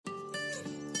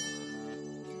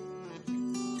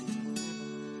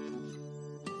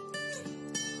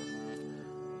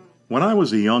When I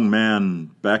was a young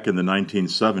man back in the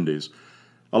 1970s,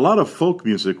 a lot of folk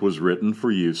music was written for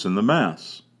use in the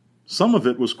Mass. Some of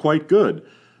it was quite good.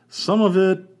 Some of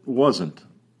it wasn't.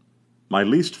 My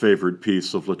least favorite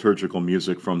piece of liturgical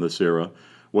music from this era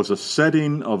was a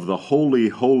setting of the Holy,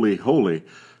 Holy, Holy,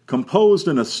 composed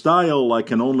in a style I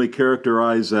can only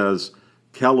characterize as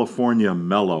California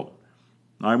mellow.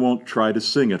 I won't try to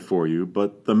sing it for you,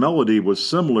 but the melody was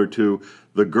similar to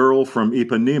The Girl from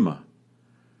Ipanema.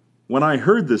 When I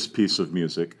heard this piece of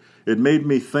music, it made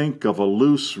me think of a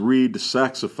loose reed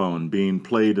saxophone being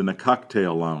played in a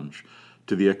cocktail lounge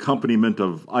to the accompaniment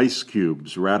of ice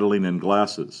cubes rattling in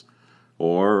glasses.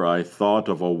 Or I thought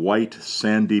of a white,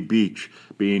 sandy beach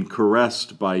being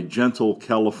caressed by gentle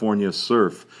California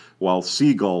surf while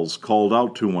seagulls called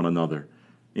out to one another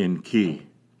in key.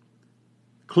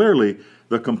 Clearly,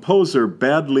 the composer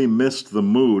badly missed the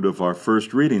mood of our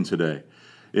first reading today,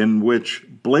 in which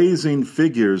blazing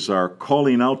figures are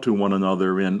calling out to one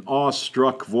another in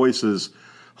awestruck voices,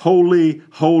 "Holy,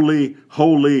 holy,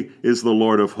 holy is the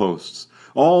Lord of hosts.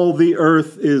 All the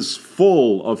earth is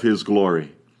full of his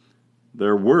glory."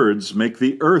 Their words make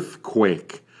the earth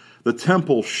quake. The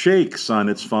temple shakes on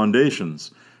its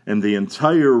foundations, and the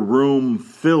entire room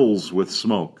fills with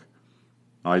smoke.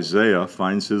 Isaiah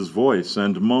finds his voice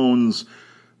and moans,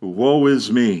 "Woe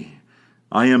is me!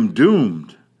 I am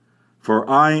doomed. For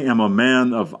I am a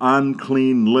man of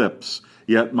unclean lips,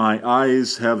 yet my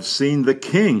eyes have seen the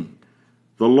King,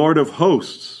 the Lord of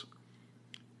hosts."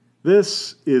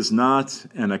 This is not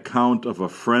an account of a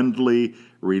friendly,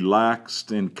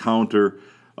 relaxed encounter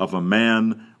of a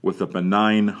man with a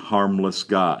benign, harmless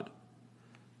God.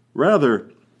 Rather,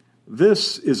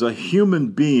 this is a human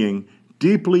being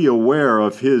deeply aware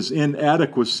of his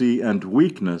inadequacy and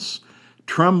weakness,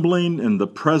 trembling in the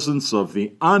presence of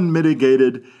the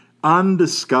unmitigated,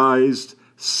 undisguised,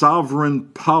 sovereign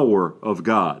power of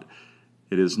God.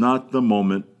 It is not the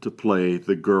moment to play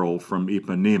The Girl from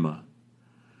Ipanema.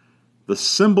 The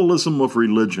symbolism of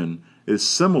religion is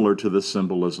similar to the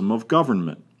symbolism of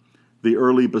government. The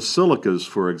early basilicas,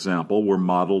 for example, were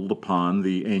modeled upon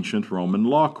the ancient Roman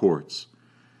law courts.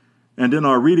 And in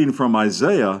our reading from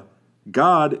Isaiah,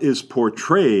 God is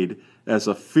portrayed as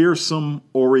a fearsome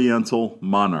oriental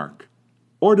monarch.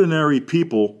 Ordinary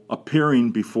people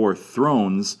appearing before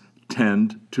thrones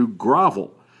tend to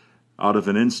grovel out of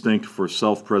an instinct for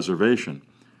self-preservation.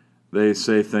 They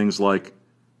say things like,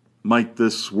 "Might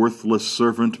this worthless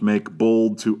servant make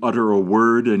bold to utter a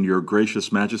word in your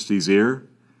gracious majesty's ear?"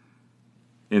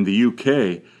 In the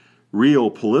UK, real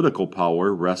political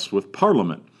power rests with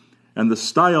Parliament, and the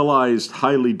stylized,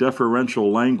 highly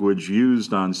deferential language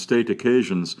used on state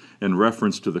occasions in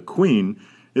reference to the Queen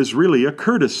is really a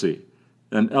courtesy,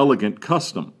 an elegant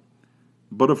custom.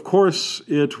 But of course,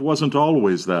 it wasn't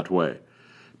always that way.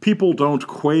 People don't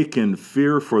quake in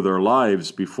fear for their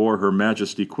lives before Her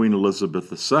Majesty Queen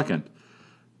Elizabeth II,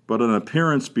 but an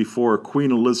appearance before Queen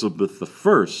Elizabeth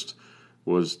I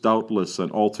was doubtless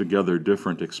an altogether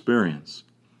different experience.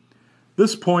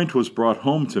 This point was brought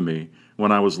home to me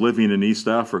when I was living in East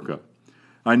Africa.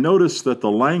 I noticed that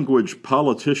the language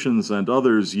politicians and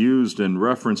others used in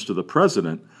reference to the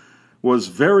president was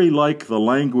very like the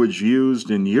language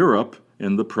used in Europe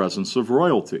in the presence of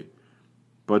royalty.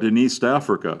 But in East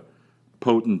Africa,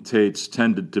 potentates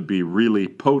tended to be really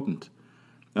potent,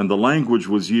 and the language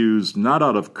was used not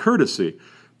out of courtesy,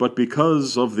 but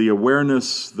because of the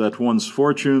awareness that one's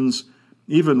fortunes,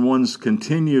 even one's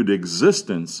continued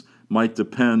existence, might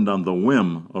depend on the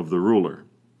whim of the ruler.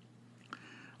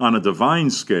 On a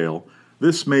divine scale,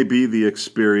 this may be the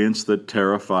experience that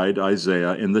terrified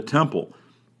Isaiah in the temple,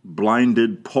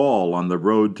 blinded Paul on the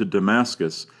road to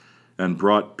Damascus, and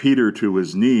brought Peter to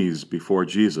his knees before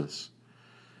Jesus.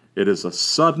 It is a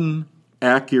sudden,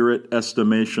 accurate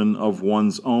estimation of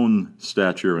one's own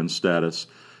stature and status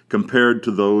compared to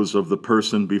those of the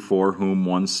person before whom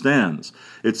one stands.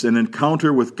 It's an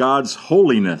encounter with God's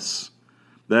holiness,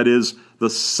 that is,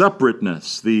 the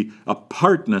separateness, the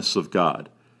apartness of God.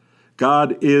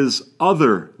 God is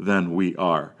other than we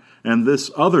are, and this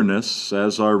otherness,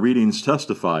 as our readings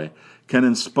testify, can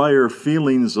inspire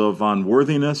feelings of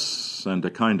unworthiness and a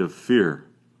kind of fear.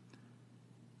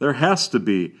 There has to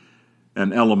be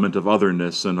an element of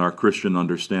otherness in our Christian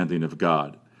understanding of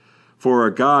God. For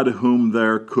a God whom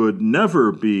there could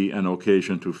never be an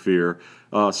occasion to fear,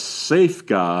 a safe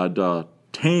God, a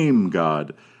tame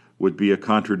God, would be a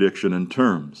contradiction in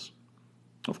terms.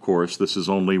 Of course, this is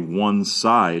only one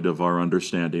side of our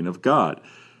understanding of God.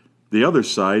 The other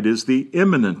side is the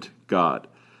immanent God,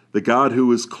 the God who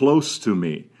is close to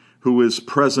me, who is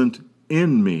present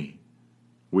in me.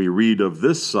 We read of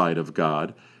this side of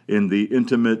God in the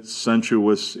intimate,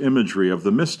 sensuous imagery of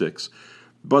the mystics.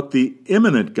 But the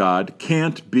immanent God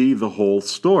can't be the whole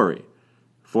story.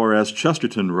 For as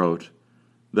Chesterton wrote,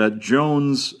 that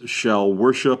Jones shall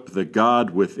worship the God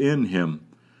within him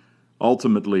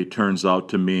ultimately turns out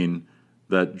to mean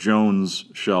that Jones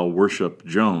shall worship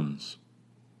Jones.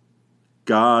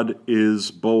 God is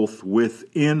both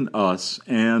within us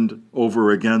and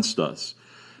over against us.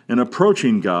 In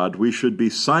approaching God, we should be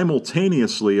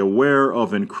simultaneously aware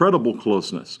of incredible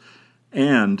closeness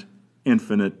and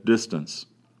infinite distance.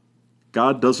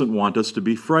 God doesn't want us to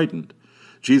be frightened.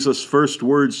 Jesus' first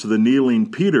words to the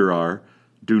kneeling Peter are,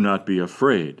 "Do not be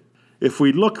afraid." If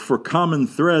we look for common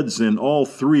threads in all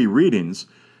three readings,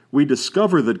 we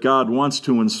discover that God wants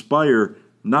to inspire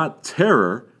not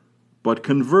terror, but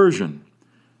conversion.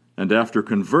 And after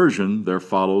conversion, there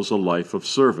follows a life of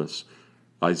service.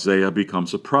 Isaiah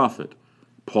becomes a prophet.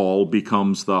 Paul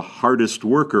becomes the hardest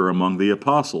worker among the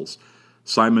apostles.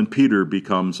 Simon Peter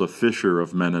becomes a fisher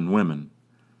of men and women.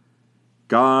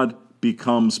 God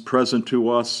becomes present to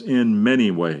us in many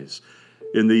ways,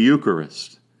 in the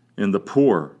Eucharist, in the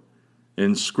poor,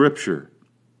 in Scripture,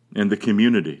 in the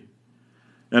community.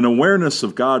 An awareness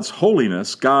of God's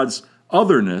holiness, God's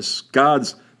otherness,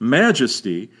 God's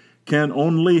majesty can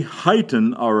only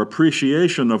heighten our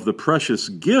appreciation of the precious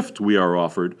gift we are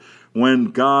offered when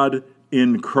God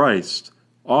in Christ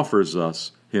offers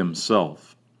us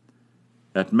Himself.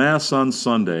 At Mass on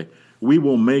Sunday, we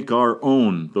will make our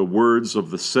own the words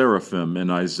of the seraphim in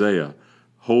Isaiah,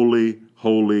 "Holy,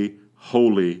 holy,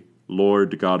 holy,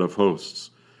 Lord God of hosts."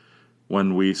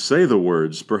 When we say the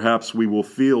words, perhaps we will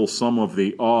feel some of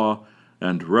the awe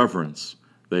and reverence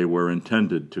they were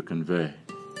intended to convey.